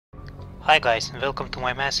Hi guys and welcome to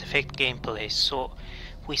my Mass Effect gameplay. So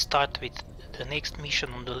we start with the next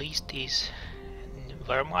mission on the list is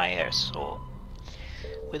Virmire, so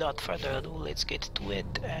without further ado let's get to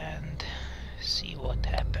it and see what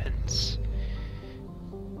happens.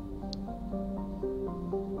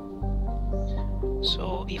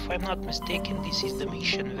 So if I'm not mistaken, this is the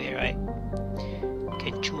mission where I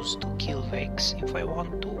can choose to kill Vex if I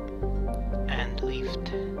want to and leave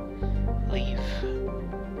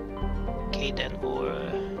Kaidan or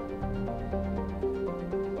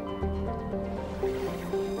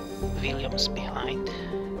Williams behind.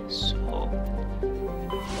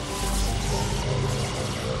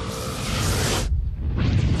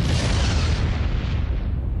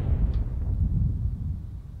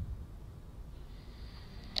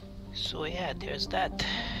 So yeah, there's that.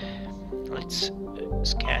 Let's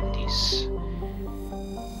scan these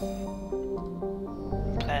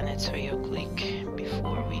planets real quick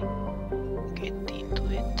before we get into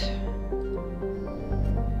it.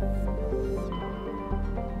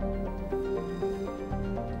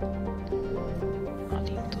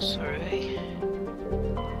 Nothing to survey.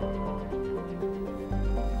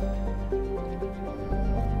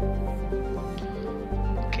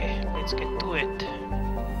 Okay, let's get to it.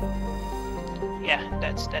 Yeah,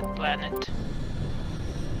 that's that planet.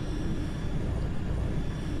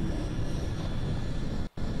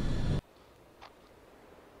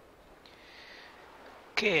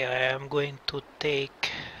 Okay, I am going to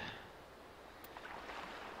take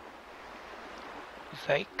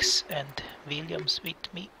Vex and Williams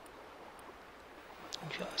with me,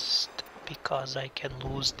 just because I can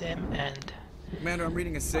lose them, and Commander, I'm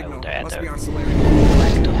reading a signal. I would Must be on rather Solarian.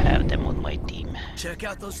 like to have them on my team. Check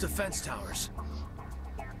out those defense towers.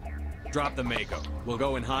 Drop the Mako. We'll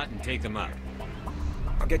go in hot and take them out.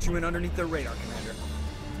 I'll get you in underneath their radar, Commander.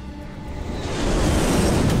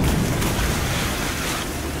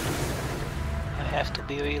 I have to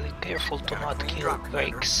be really careful to not kill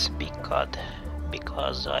Vex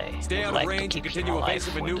because I Stay out would of like range to and keep him continue alive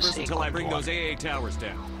evasive for the maneuvers sake until I of bring one. those AA towers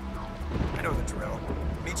down. I know the drill.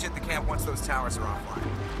 Meet you at the camp once those towers are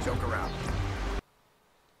offline. Joke around.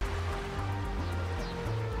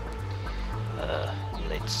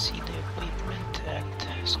 Let's see the equipment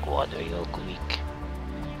and squad real quick.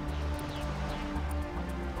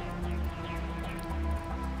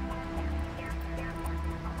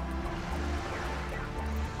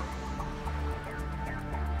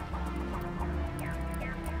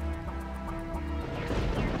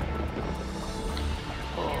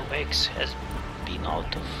 Oh, Vex has been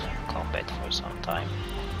out of combat for some time.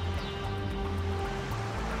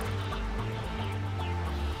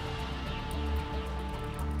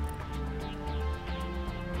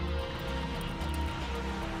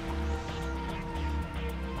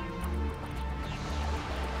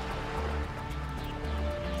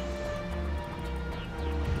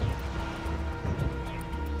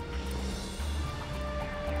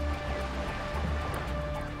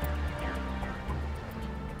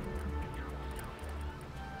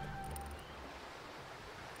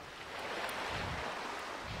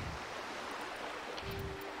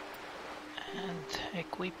 And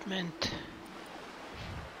equipment,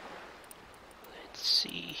 let's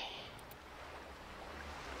see.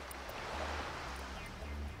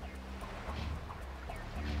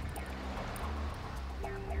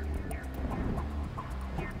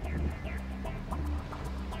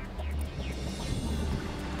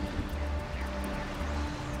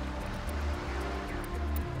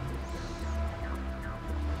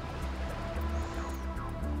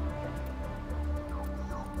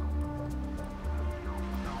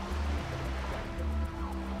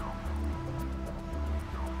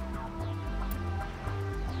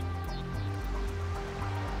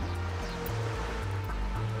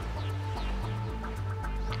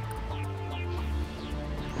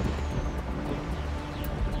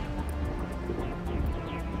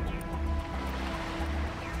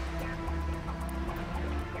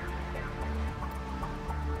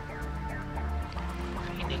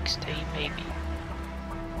 Next day maybe.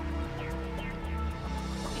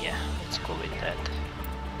 Yeah, let's go with that.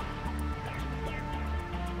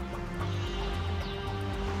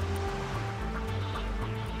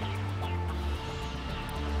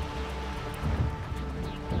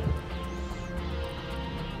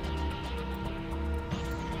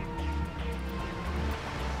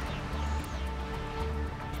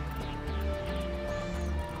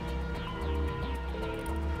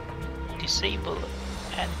 Disable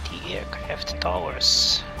anti-aircraft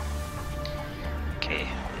towers. Okay,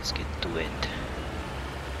 let's get to it.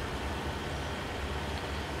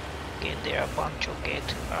 Okay, there are a bunch of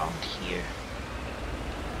Geth around here.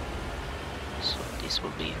 This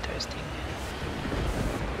will be interesting.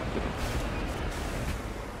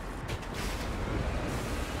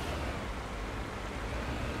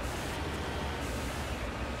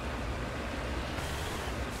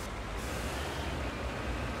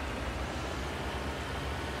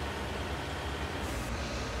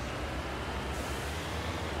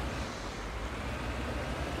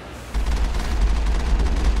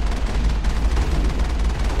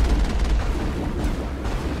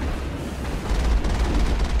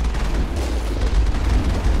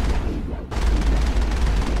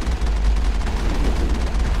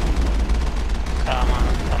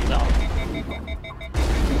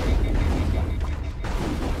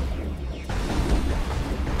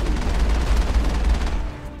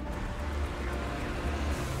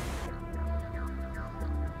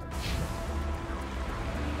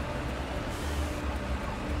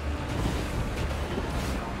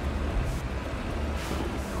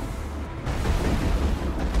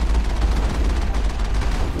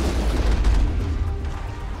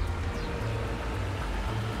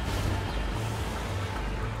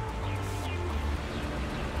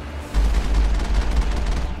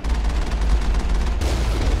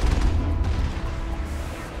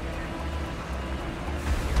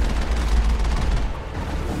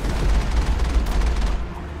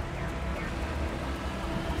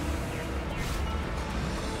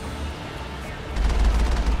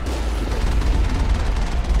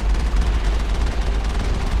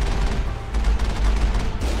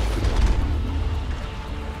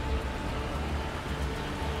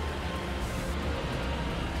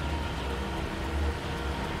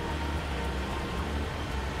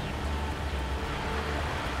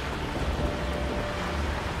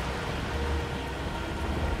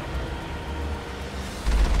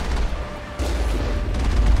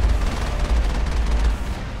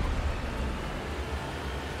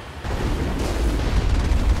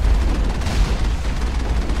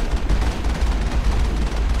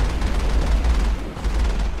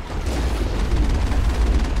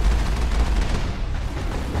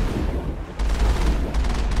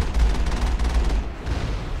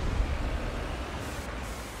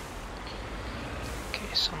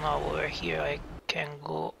 So now over here I can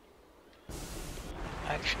go,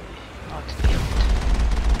 actually not yet.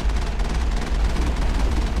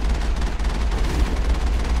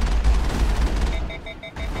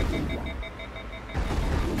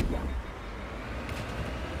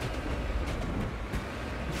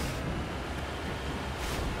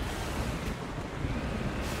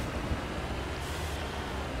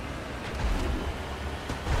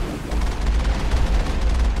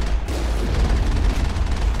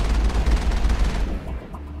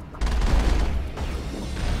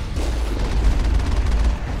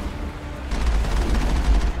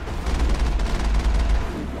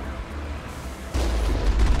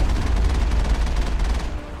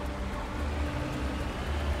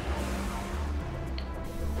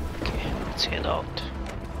 Head out.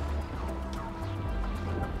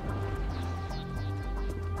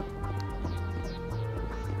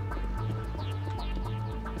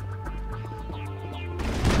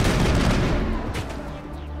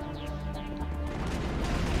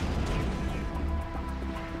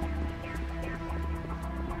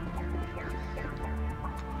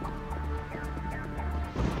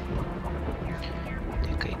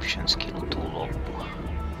 Decryption skill too low.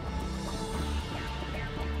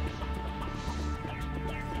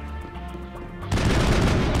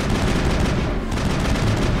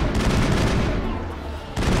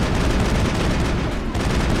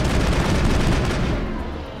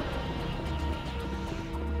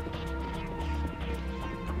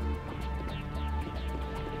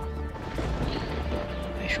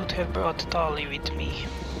 Have brought Tali with me.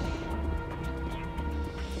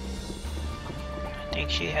 I think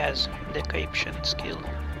she has decryption skill.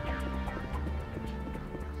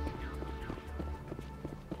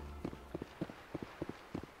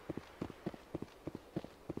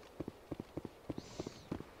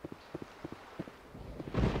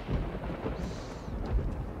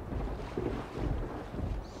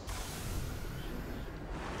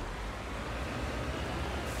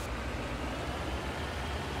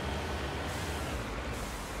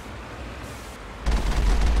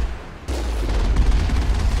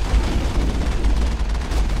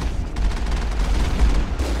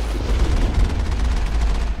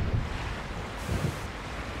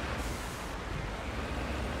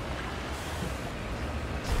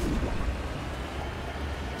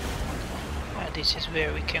 This is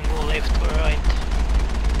where we can go left or right.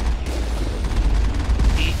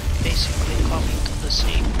 We basically come into the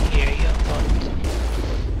same area,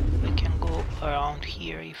 but we can go around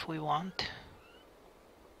here if we want.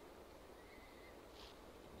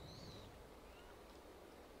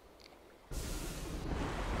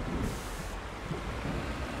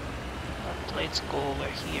 let's go over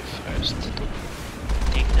here first to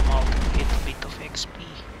take them out and get a bit of XP.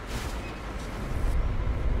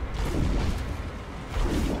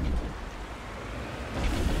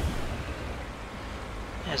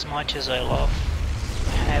 As much as I love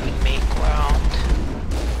having make around,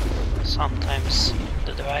 sometimes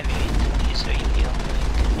the driving it is really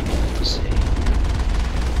annoying, to say,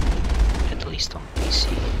 at least on PC.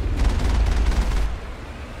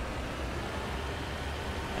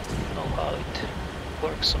 I don't know how it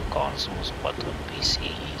works on consoles, but on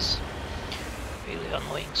PC is really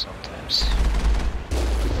annoying sometimes.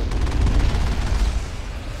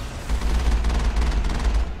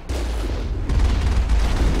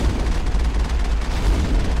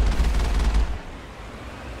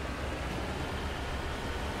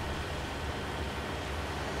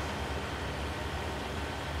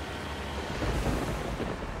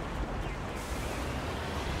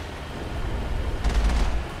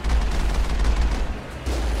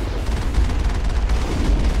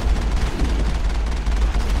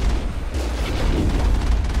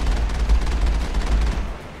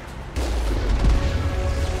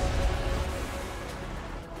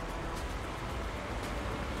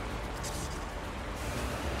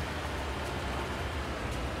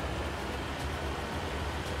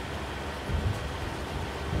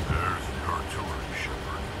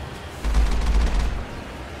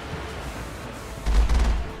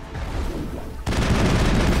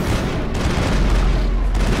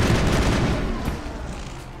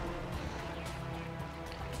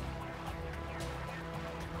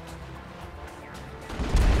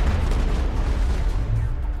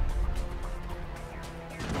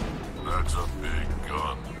 That's a big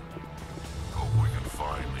gun. Hope we can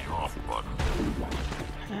find the off button.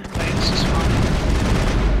 Wait, this is fun.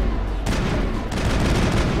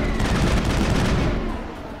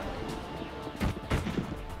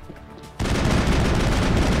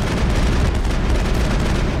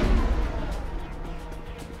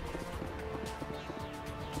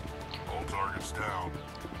 All targets down.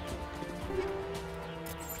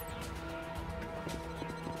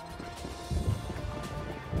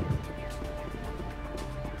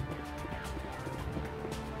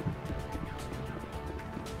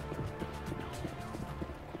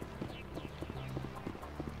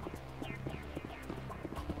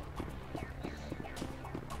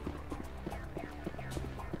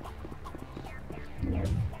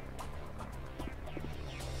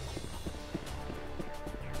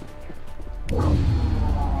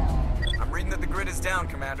 I'm reading that the grid is down,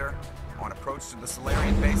 Commander. On approach to the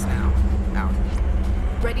Salarian base now. Out.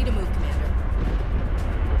 Ready to move, Commander.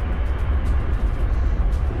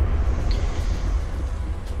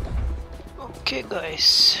 Okay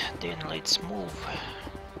guys, then let's move.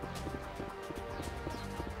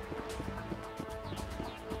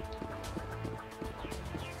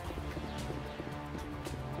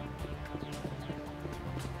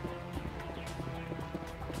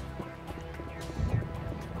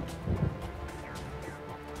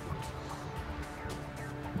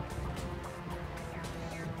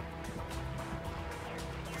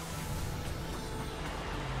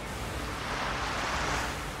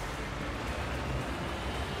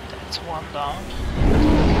 That's one down.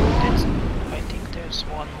 I think there's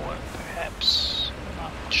one more, perhaps. I'm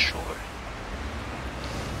not sure.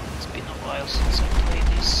 It's been a while since I played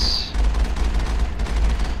this.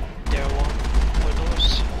 There were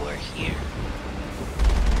those who were here.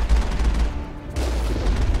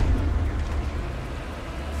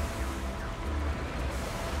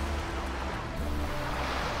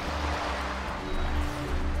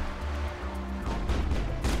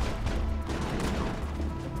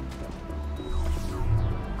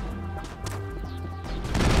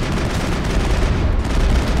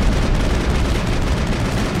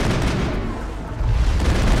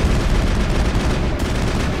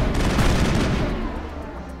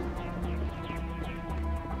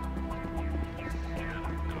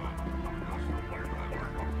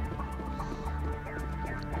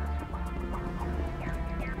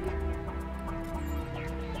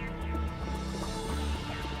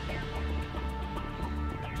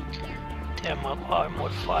 Thermal armor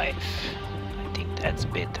 5. I think that's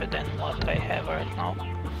better than what I have right now.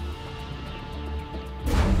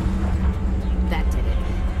 That did it.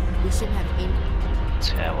 We shouldn't have aimed. Let's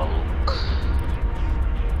have a look.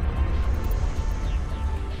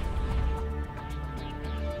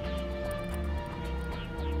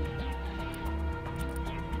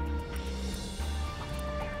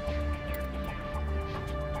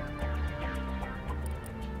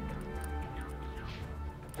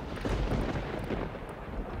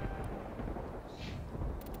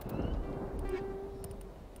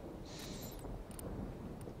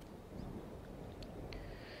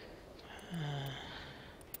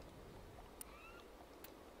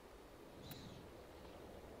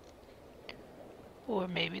 Or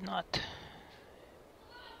maybe not.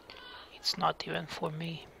 It's not even for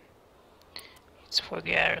me. It's for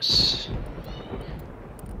Garrus.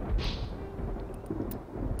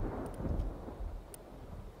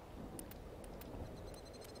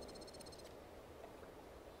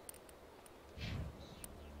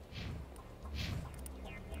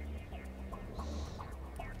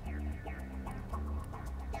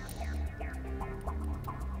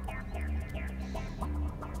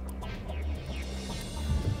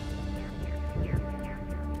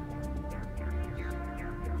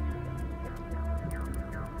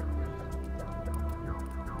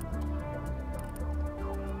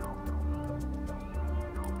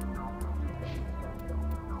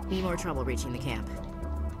 Need more trouble reaching the camp.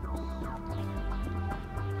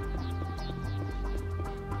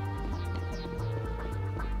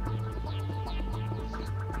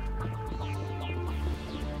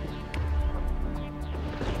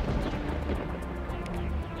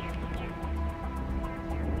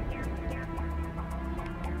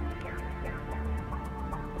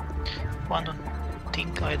 One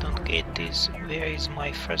thing I don't get is where is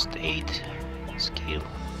my first aid skill?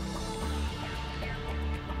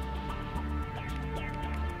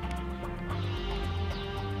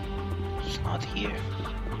 It's not here. It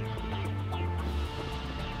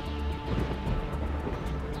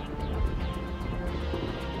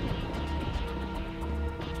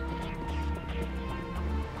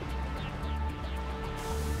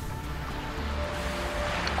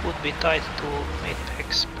could be tied to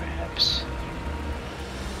Matrix, perhaps.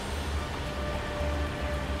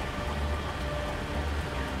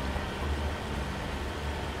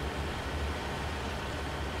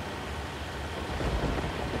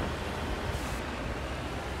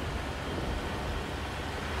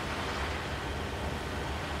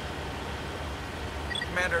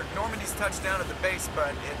 Commander, Normandy's touched down at the base, but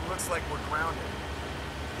it looks like we're grounded.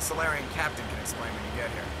 The Salarian captain can explain when you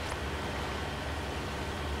get here.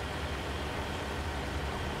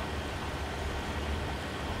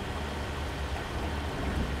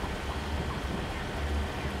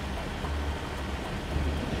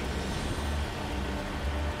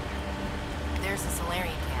 There's the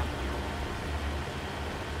Salarian camp.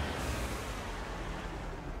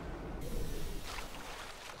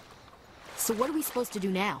 So what are we supposed to do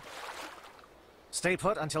now? Stay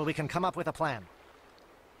put until we can come up with a plan.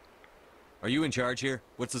 Are you in charge here?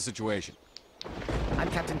 What's the situation? I'm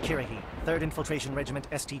Captain Kirahi, 3rd Infiltration Regiment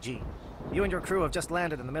STG. You and your crew have just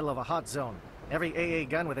landed in the middle of a hot zone. Every AA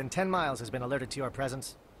gun within 10 miles has been alerted to your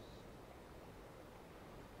presence.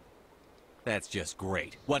 That's just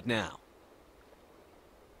great. What now?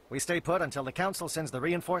 We stay put until the Council sends the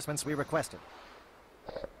reinforcements we requested.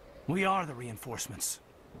 We are the reinforcements.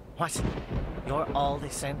 What? You're all they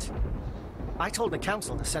sent? I told the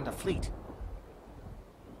Council to send a fleet.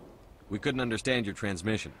 We couldn't understand your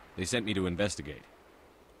transmission. They sent me to investigate.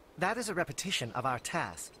 That is a repetition of our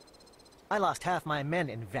task. I lost half my men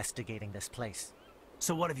investigating this place.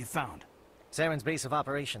 So what have you found? Saren's base of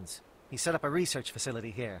operations. He set up a research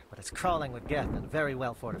facility here, but it's crawling with Geth and very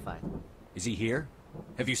well fortified. Is he here?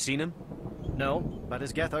 Have you seen him? No, but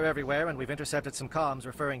his Geth are everywhere, and we've intercepted some comms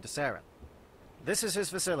referring to Saren. This is his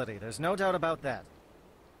facility, there's no doubt about that.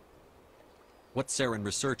 What's Saren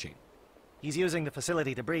researching? He's using the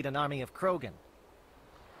facility to breed an army of Krogan.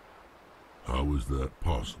 How is that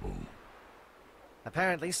possible?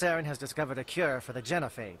 Apparently, Saren has discovered a cure for the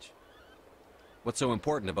genophage. What's so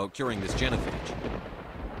important about curing this genophage?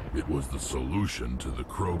 It was the solution to the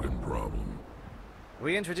Krogan problem.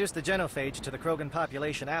 We introduced the genophage to the Krogan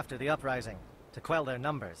population after the uprising, to quell their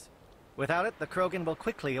numbers. Without it, the Krogan will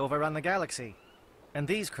quickly overrun the galaxy. And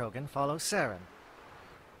these Krogan follow Saren.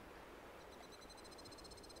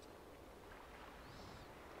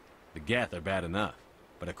 The Geth are bad enough,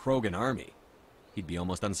 but a Krogan army? He'd be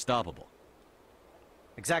almost unstoppable.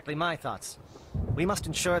 Exactly my thoughts. We must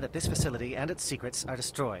ensure that this facility and its secrets are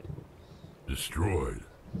destroyed. Destroyed?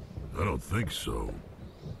 I don't think so.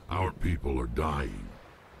 Our people are dying.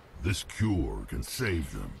 This cure can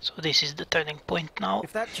save them. So this is the turning point now.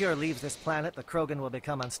 If that cure leaves this planet, the Krogan will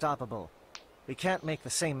become unstoppable. We can't make the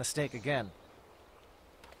same mistake again.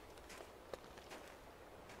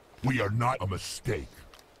 We are not a mistake.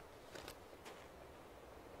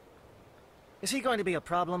 Is he going to be a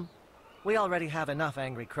problem? We already have enough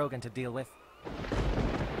angry Krogan to deal with.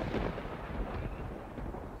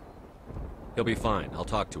 He'll be fine. I'll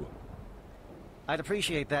talk to him. I'd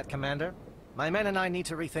appreciate that, Commander. My men and I need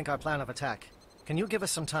to rethink our plan of attack. Can you give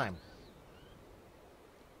us some time?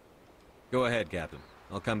 Go ahead, Captain.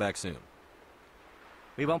 I'll come back soon.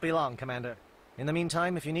 We won't be long, Commander. In the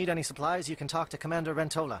meantime, if you need any supplies, you can talk to Commander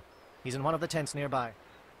Rentola. He's in one of the tents nearby.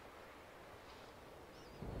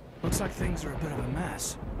 Looks like things are a bit of a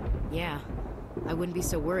mess. Yeah. I wouldn't be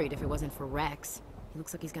so worried if it wasn't for Rex. He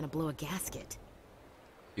looks like he's gonna blow a gasket.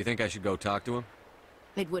 You think I should go talk to him?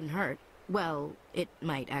 It wouldn't hurt. Well, it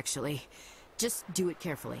might, actually. Just do it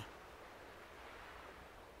carefully.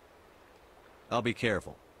 I'll be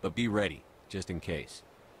careful, but be ready, just in case.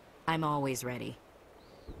 I'm always ready.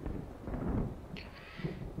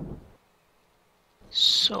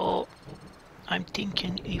 So, I'm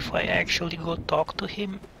thinking if I actually go talk to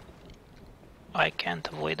him, I can't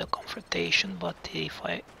avoid a confrontation, but if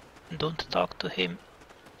I don't talk to him,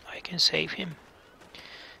 I can save him.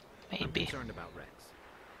 Maybe. I'm concerned about Rex.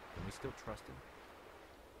 Can we still trust him?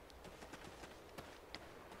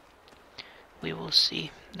 We will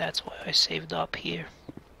see. That's why I saved up here.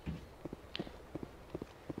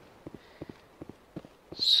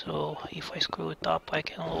 So, if I screw it up, I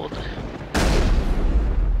can load.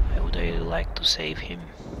 I would really like to save him.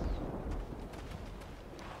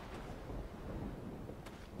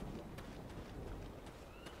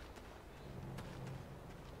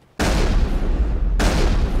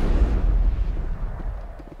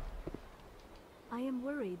 I am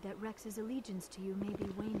worried that Rex's allegiance to you may be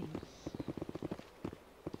waning.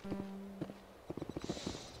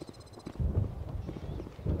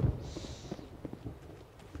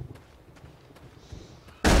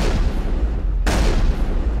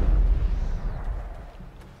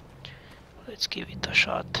 Let's give it a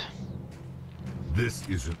shot. This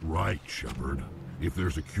isn't right, Shepard. If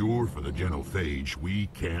there's a cure for the genophage, we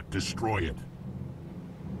can't destroy it.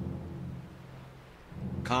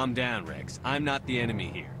 Calm down, Rex. I'm not the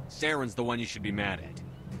enemy here. Saren's the one you should be mad at.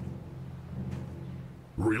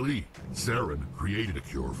 Really? Saren created a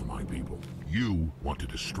cure for my people. You want to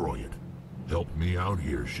destroy it. Help me out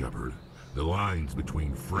here, Shepard. The lines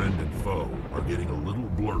between friend and foe are getting a little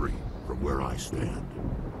blurry from where I stand.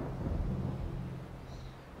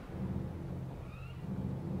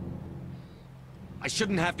 I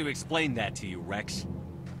shouldn't have to explain that to you, Rex.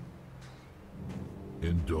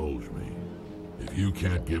 Indulge me. If you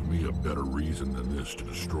can't give me a better reason than this to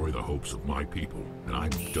destroy the hopes of my people, then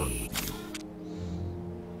I'm done with you.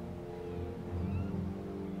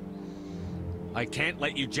 I can't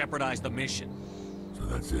let you jeopardize the mission. So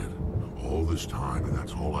that's it. All this time, and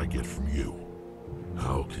that's all I get from you.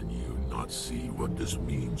 How can you not see what this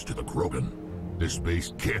means to the Krogan? This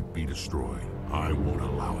base can't be destroyed. I won't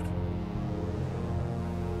allow it.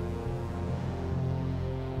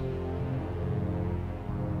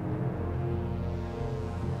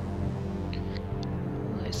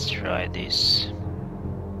 Let's try this.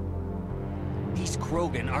 These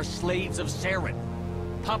Krogan are slaves of Saren.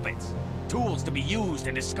 Puppets. Tools to be used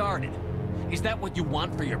and discarded. Is that what you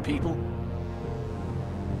want for your people?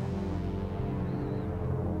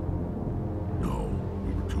 No,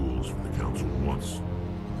 we were tools for the Council once.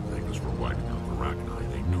 Thank us for wiping out the Rachni.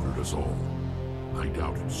 They neutered us all. I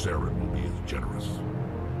doubt Saren will be as generous.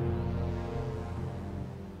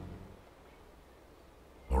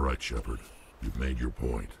 All right, Shepard. You've made your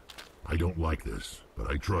point. I don't like this, but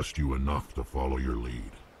I trust you enough to follow your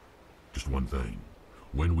lead. Just one thing.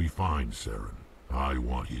 When we find Saren, I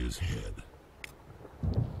want his head.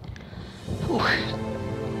 Whew. I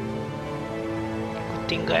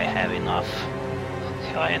think I have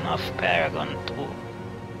high enough Paragon to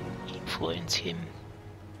influence him.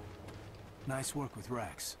 Nice work with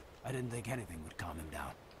Rex. I didn't think anything would calm him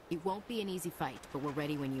down. It won't be an easy fight, but we're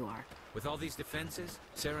ready when you are. With all these defenses,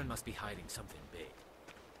 Saren must be hiding something big.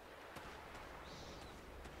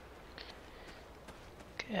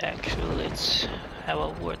 Okay, actually, let's have a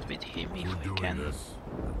word with him if We're we doing can. this,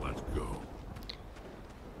 then let's go.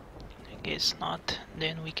 I guess not.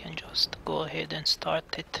 Then we can just go ahead and start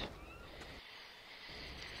it.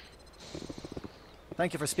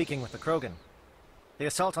 Thank you for speaking with the Krogan. The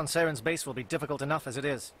assault on Saren's base will be difficult enough as it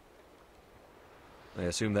is. I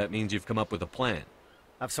assume that means you've come up with a plan.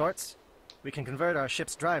 Of sorts. We can convert our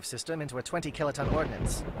ship's drive system into a 20-kiloton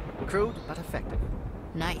ordnance. Crude, but effective.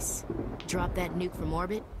 Nice. Drop that nuke from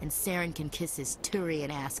orbit, and Saren can kiss his Turian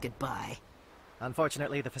ass goodbye.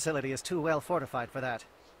 Unfortunately, the facility is too well fortified for that.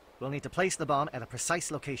 We'll need to place the bomb at a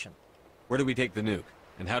precise location. Where do we take the nuke?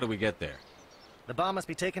 And how do we get there? The bomb must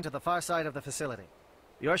be taken to the far side of the facility.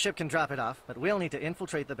 Your ship can drop it off, but we'll need to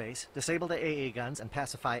infiltrate the base, disable the AA guns, and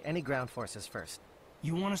pacify any ground forces first.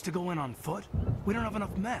 You want us to go in on foot? We don't have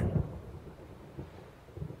enough men.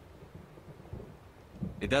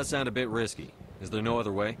 It does sound a bit risky. Is there no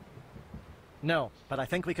other way? No, but I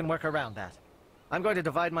think we can work around that. I'm going to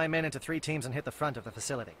divide my men into 3 teams and hit the front of the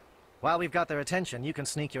facility. While we've got their attention, you can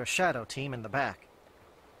sneak your shadow team in the back.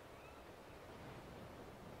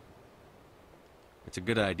 It's a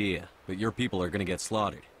good idea, but your people are gonna get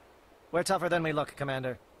slaughtered. We're tougher than we look,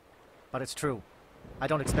 Commander. But it's true. I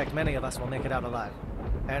don't expect many of us will make it out alive.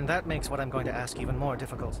 And that makes what I'm going to ask even more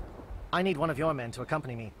difficult. I need one of your men to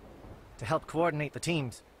accompany me, to help coordinate the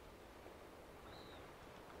teams.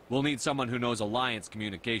 We'll need someone who knows Alliance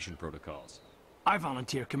communication protocols. I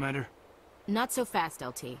volunteer, Commander. Not so fast,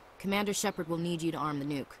 LT. Commander Shepard will need you to arm the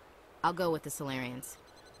nuke. I'll go with the Solarians.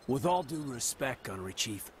 With all due respect, Gunnery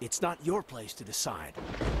Chief, it's not your place to decide.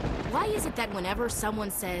 Why is it that whenever someone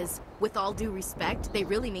says, with all due respect, they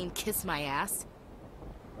really mean kiss my ass?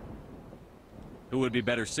 Who would be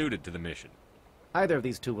better suited to the mission? Either of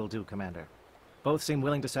these two will do, Commander. Both seem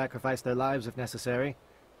willing to sacrifice their lives if necessary,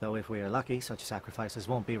 though if we are lucky, such sacrifices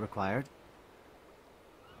won't be required.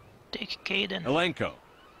 Take Caden. Elenko,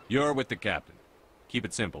 you're with the captain. Keep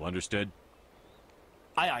it simple, understood?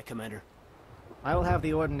 Aye, aye, Commander. I will have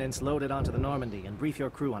the ordnance loaded onto the Normandy and brief your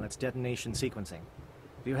crew on its detonation sequencing.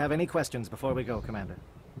 Do you have any questions before we go, Commander?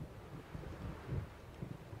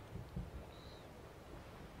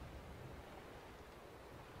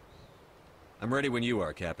 I'm ready when you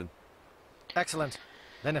are, Captain. Excellent.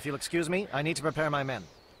 Then if you'll excuse me, I need to prepare my men.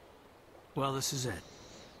 Well, this is it.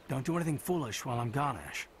 Don't do anything foolish while I'm gone,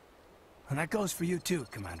 Ash. And that goes for you too,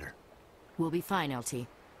 Commander. We'll be fine, LT.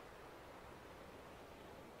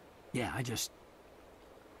 Yeah,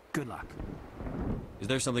 good luck. Is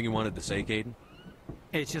there something you wanted to say, Caden?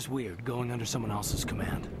 It's just weird, going under someone else's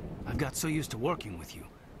command. I've got so used to working with you.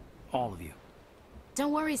 All of you.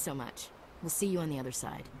 Don't worry so much. We'll see you on the other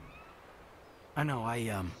side. I know,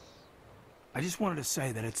 I just wanted to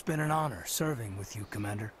say that it's been an honor serving with you,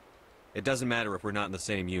 Commander. It doesn't matter if we're not in the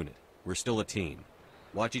same unit. We're still a team.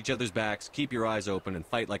 Watch each other's backs, keep your eyes open, and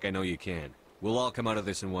fight like I know you can. We'll all come out of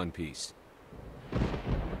this in one piece.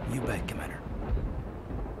 You bet, Commander.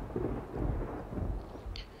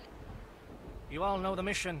 You all know the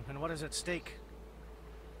mission and what is at stake.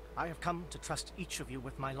 I have come to trust each of you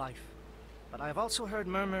with my life, but I have also heard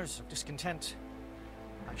murmurs of discontent.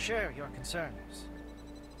 I share your concerns.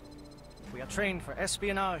 We are trained for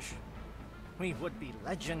espionage. We would be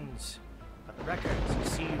legends, but the records are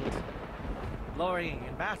sealed. Glorying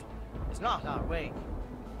in battle is not our way.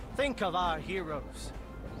 Think of our heroes.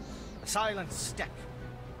 The silent Steppe,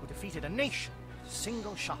 who defeated a nation with a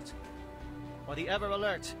single shot. Or the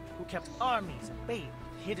ever-alert, who kept armies at bay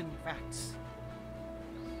with hidden facts.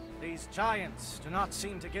 These giants do not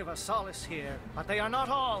seem to give us solace here, but they are not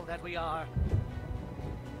all that we are.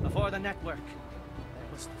 Before the network,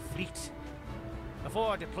 there was the fleet.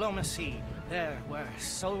 Before diplomacy, there were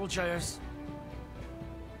soldiers.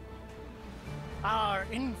 Our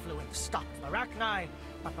influence stopped the Arachni,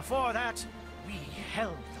 but before that, we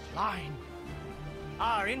held the line.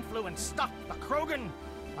 Our influence stopped the Krogan,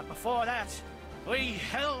 but before that, we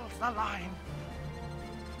held the line.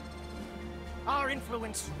 Our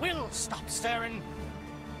influence will stop Saren.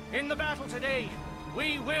 In the battle today,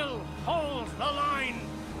 we will hold the line.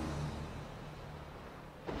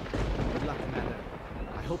 Good luck, Commander.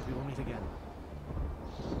 I hope we will meet again.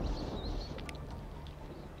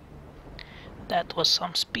 That was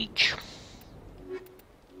some speech.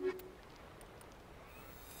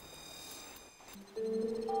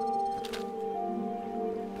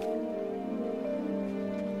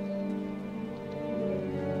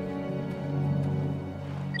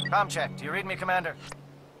 Comm check. Do you read me, Commander?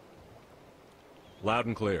 Loud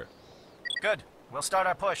and clear. Good. We'll start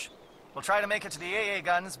our push. We'll try to make it to the AA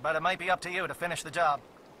guns, but it might be up to you to finish the job.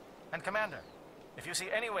 And Commander, if you see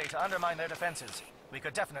any way to undermine their defenses, we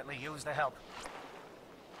could definitely use the help.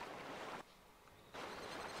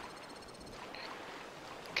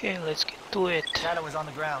 Okay, let's get to it. Shadow is on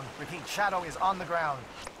the ground. Repeat, Shadow is on the ground.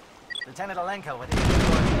 Lieutenant Elenko with the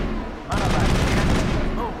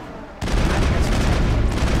Monolith. Move.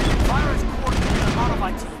 Fire is coordinated on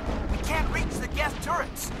Monolith team. We can't reach the Geth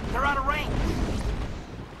turrets. They're out of range.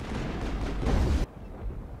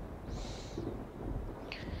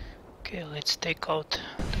 Okay, let's take out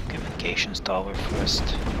the communications tower first.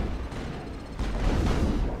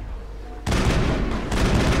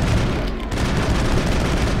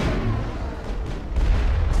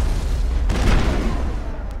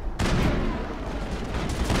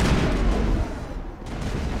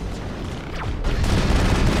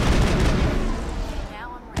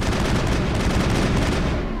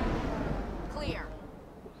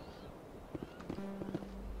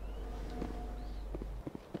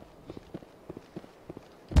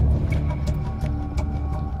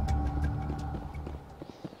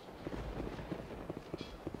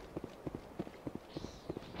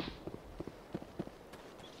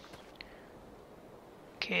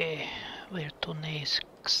 Okay, where to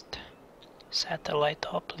next? Satellite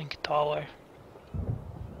uplink tower.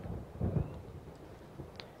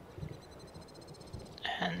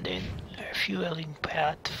 And then a fueling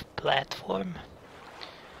platform.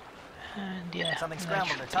 And yeah, Something that scrambled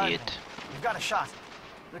should their be targeting. it. You've got a shot.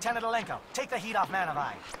 Lieutenant Alenko, take the heat off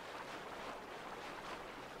Manavai.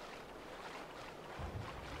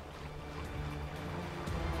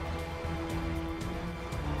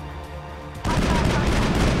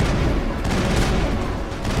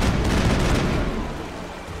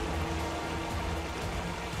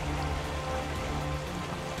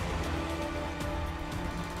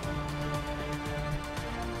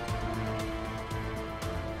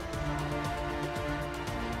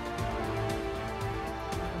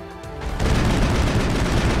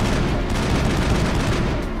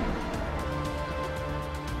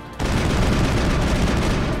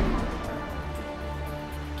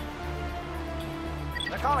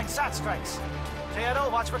 Calling SAT strikes.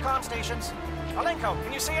 Theodore, watch for comm stations. Alenko,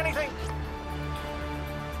 can you see anything?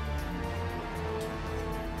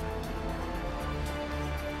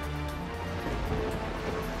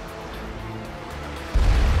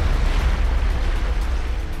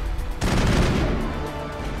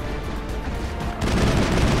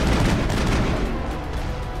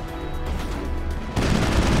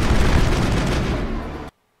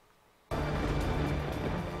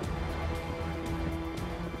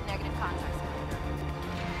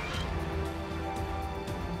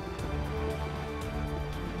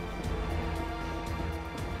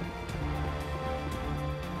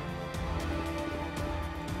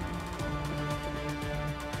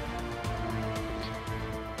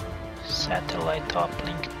 Satellite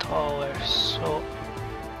uplink tower, so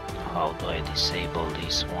how do I disable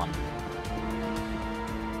this one?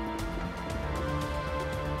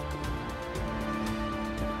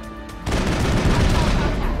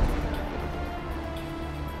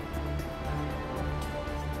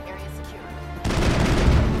 Area secure.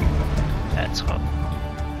 That's how.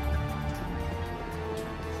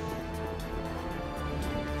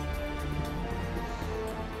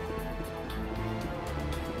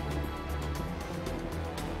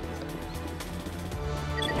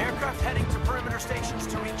 Aircraft heading to perimeter stations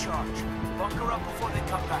to recharge. Bunker up before they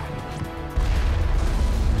come back.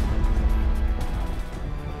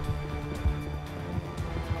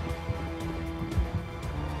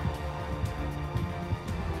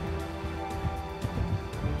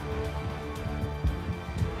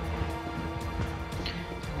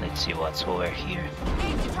 Let's see what's over here.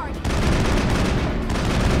 Aim to target.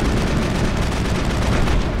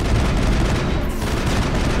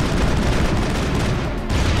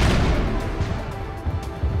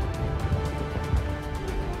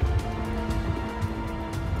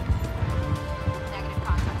 Negative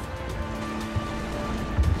contact.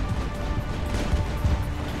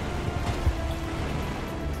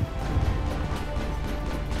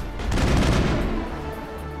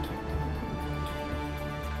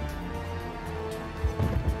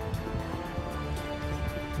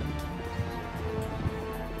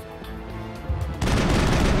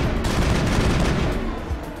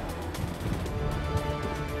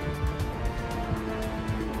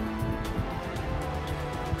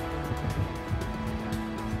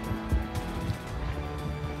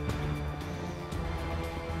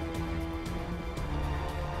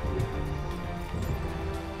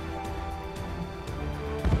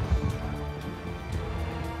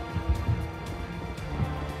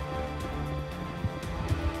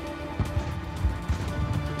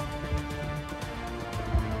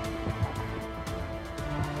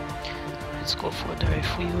 Let's go for the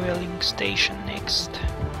refueling station next.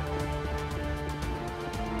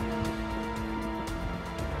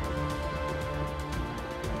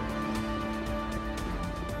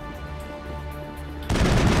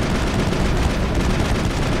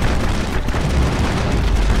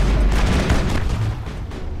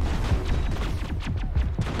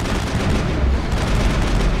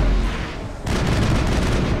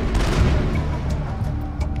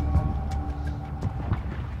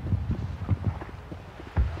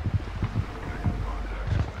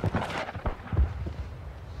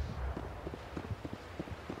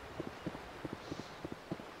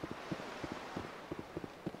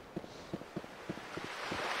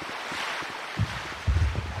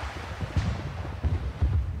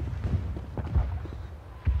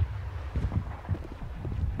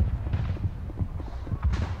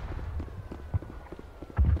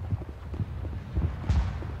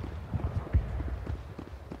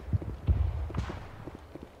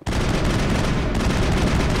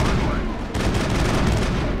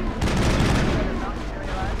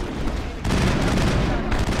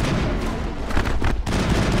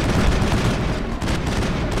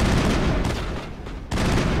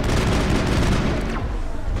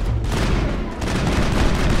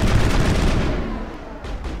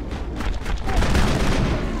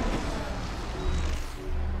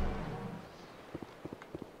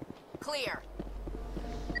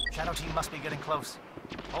 Shadow team must be getting close.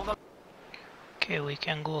 Hold up. Okay, we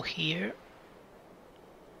can go here.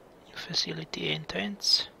 Facility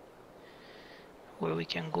entrance. Or we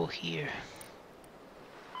can go here.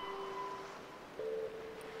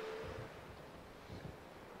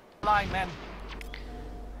 Line, men.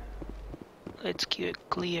 Let's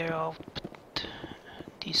clear out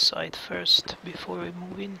this side first before we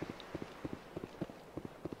move in.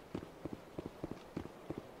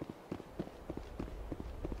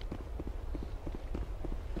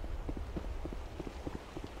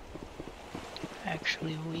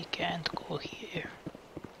 Actually, we can't go here.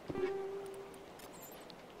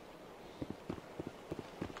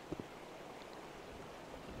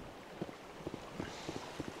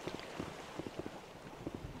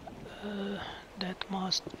 That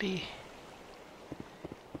must be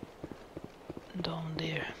down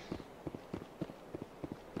there.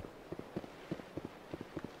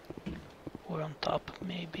 Or on top,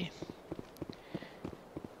 maybe.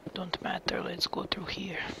 Don't matter, let's go through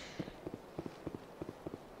here.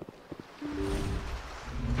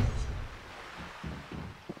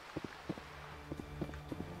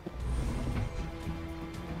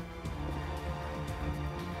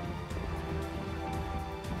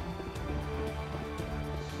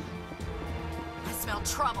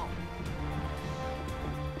 Trouble.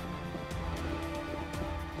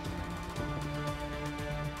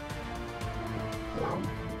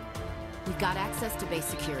 We've got access to base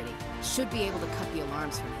security. Should be able to cut the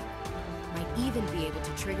alarms from it. Might even be able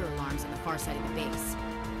to trigger alarms on the far side of the base.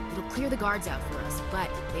 It'll clear the guards out for us, but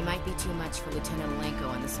they might be too much for Lieutenant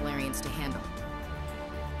Alenko and the Solarians to handle.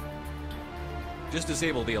 Just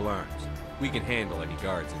disable the alarms. We can handle any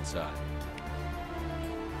guards inside.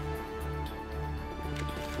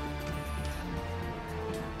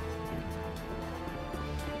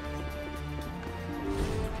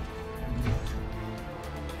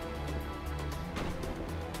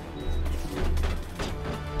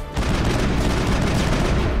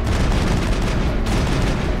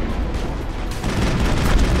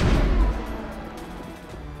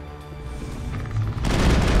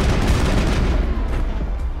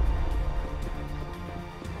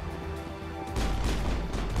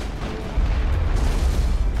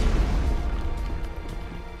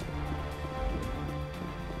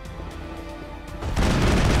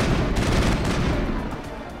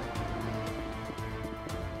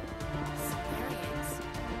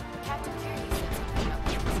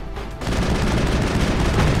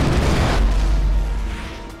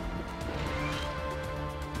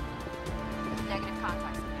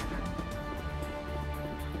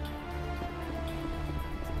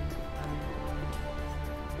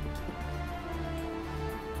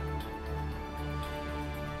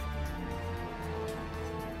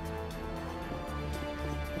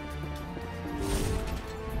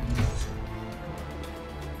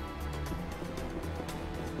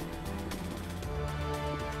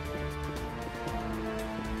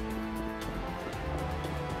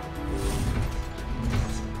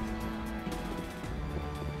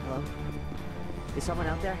 Is someone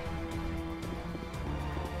out there?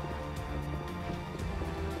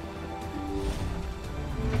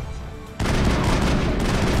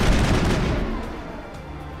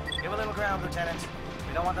 Give a little ground, Lieutenant.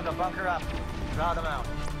 We don't want them to bunker up. Draw them out.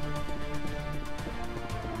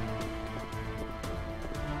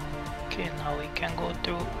 Okay, now we can go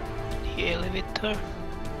through the elevator.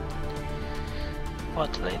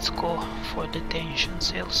 But let's go for detention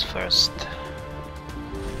cells first.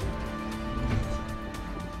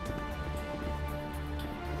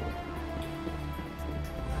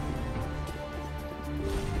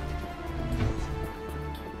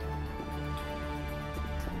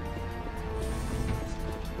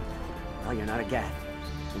 Well, you're not a Geth,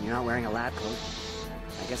 and you're not wearing a lab coat.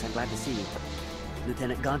 I guess I'm glad to see you.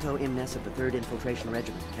 Lieutenant Gonto Imnes of the 3rd Infiltration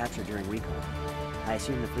Regiment, captured during recon. I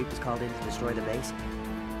assume the fleet was called in to destroy the base?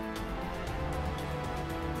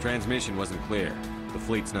 Transmission wasn't clear. The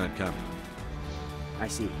fleet's not coming. I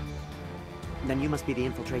see. Then you must be the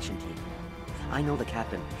infiltration team. I know the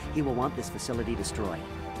captain. He will want this facility destroyed.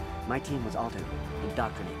 My team was altered,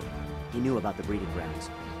 indoctrinated. He knew about the breeding grounds.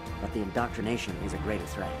 But the indoctrination is a greater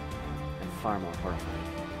threat, and far more horrifying.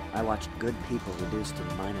 I watched good people reduced to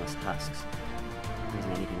mindless husks. There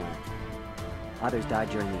wasn't anything left. Others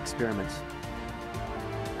died during the experiments.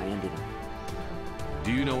 I ended them.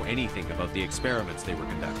 Do you know anything about the experiments they were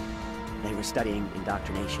conducting? They were studying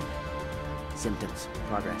indoctrination. Symptoms,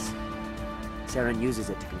 progress. Saren uses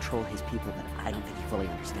it to control his people, but I don't think he fully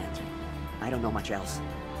understands it. I don't know much else.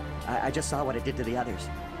 I just saw what it did to the others.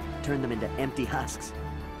 Turned them into empty husks.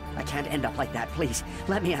 I can't end up like that, please.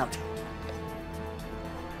 Let me out.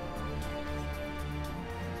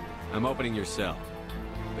 I'm opening your cell.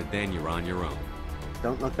 But then you're on your own.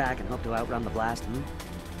 Don't look back and hope to outrun the blast,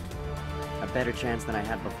 A better chance than I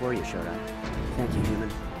had before you showed up. Thank you, human.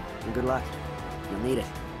 And good luck. You'll need it.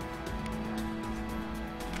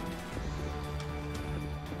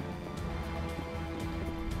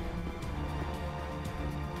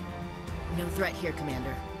 No threat here,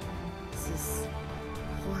 Commander. This is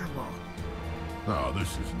horrible. Oh,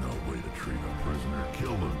 this is no way to treat a prisoner.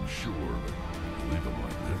 Kill them, sure, but leave them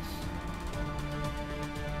like this.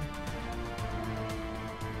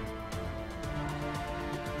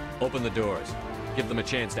 Open the doors. Give them a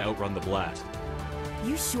chance to outrun the blast.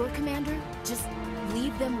 You sure, Commander? Just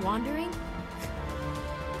leave them wandering?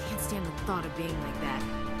 Can't stand the thought of being like that.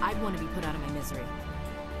 I'd want to be put out of my misery.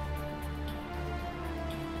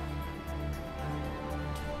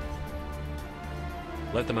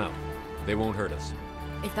 Let them out. They won't hurt us.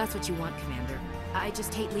 If that's what you want, Commander. I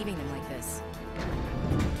just hate leaving them like this.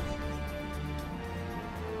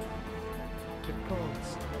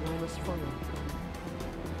 Reports. Almost Folow.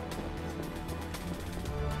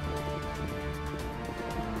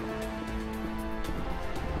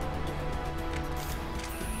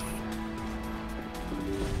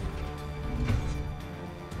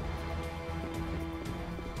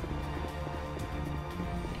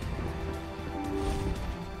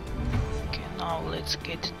 Now let's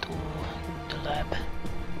get to the lab.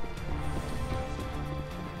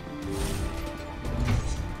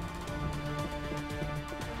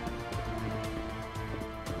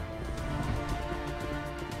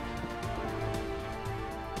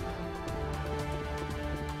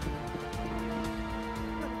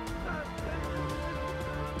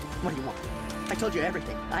 What do you want? I told you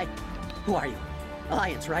everything. Who are you?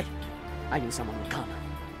 Alliance, right? I knew someone would come.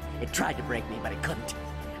 It tried to break me, but it couldn't.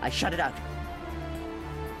 I shut it out.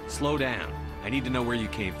 Slow down. I need to know where you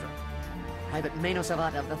came from. Private Mano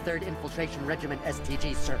Savat of the 3rd Infiltration Regiment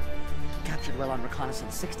STG, sir. Captured while on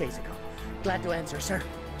reconnaissance 6 days ago. Glad to answer, sir.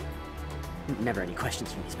 Never any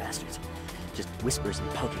questions from these bastards. Just whispers and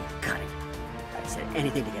poking and cutting. I said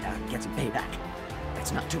anything to get out and get some payback.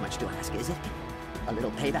 That's not too much to ask, is it? A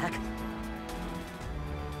little payback?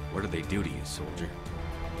 What did they do to you, soldier?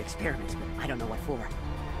 Experiments, but I don't know what for.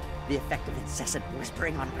 The effect of incessant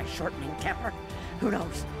whispering on my shortening temper? Who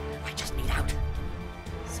knows? I just need out.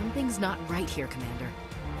 Something's not right here, Commander.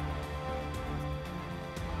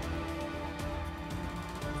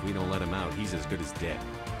 If we don't let him out, he's as good as dead.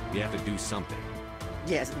 We have to do something.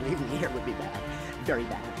 Yes, leaving me here would be bad. Very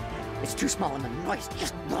bad. It's too small and the noise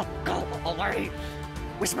just won't go away.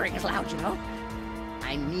 Whispering is loud, you know?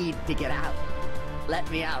 I need to get out. Let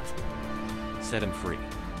me out. Set him free.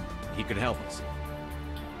 He could help us.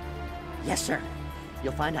 Yes, sir.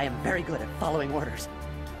 You'll find I am very good at following orders.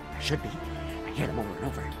 I should be. I hear them over and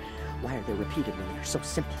over. Why are they repeated when they're so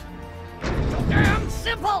simple? So damn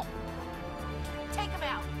simple! Take him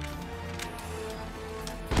out!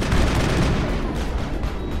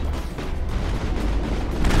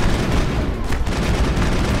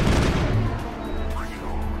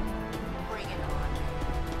 Bring it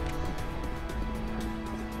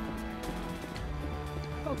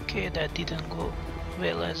on. Okay, that didn't go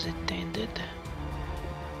well as intended.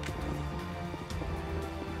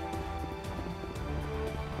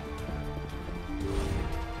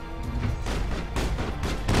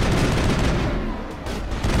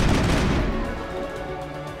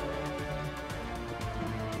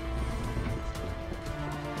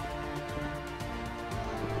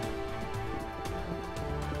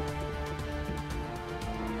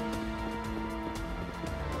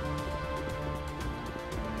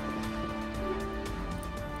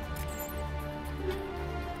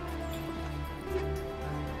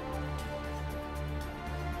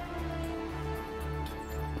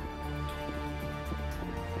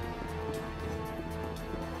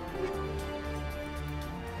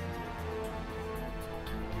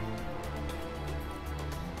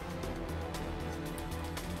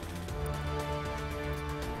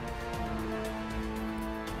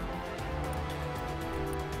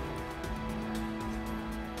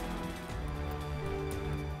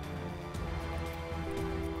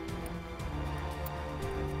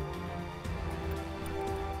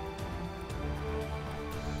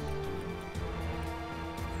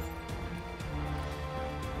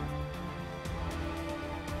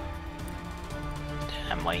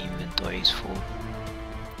 And my inventory is full.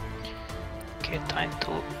 Okay, time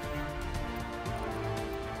to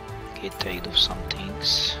get rid of some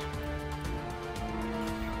things.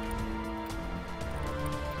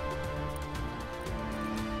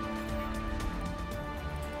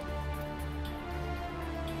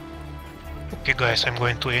 Okay guys, I'm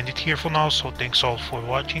going to end it here for now, so thanks all for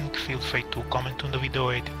watching. Feel free to comment on the video,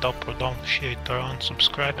 rate it up or down, share it around,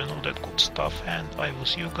 subscribe and all that good stuff, and I will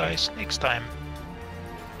see you guys next time.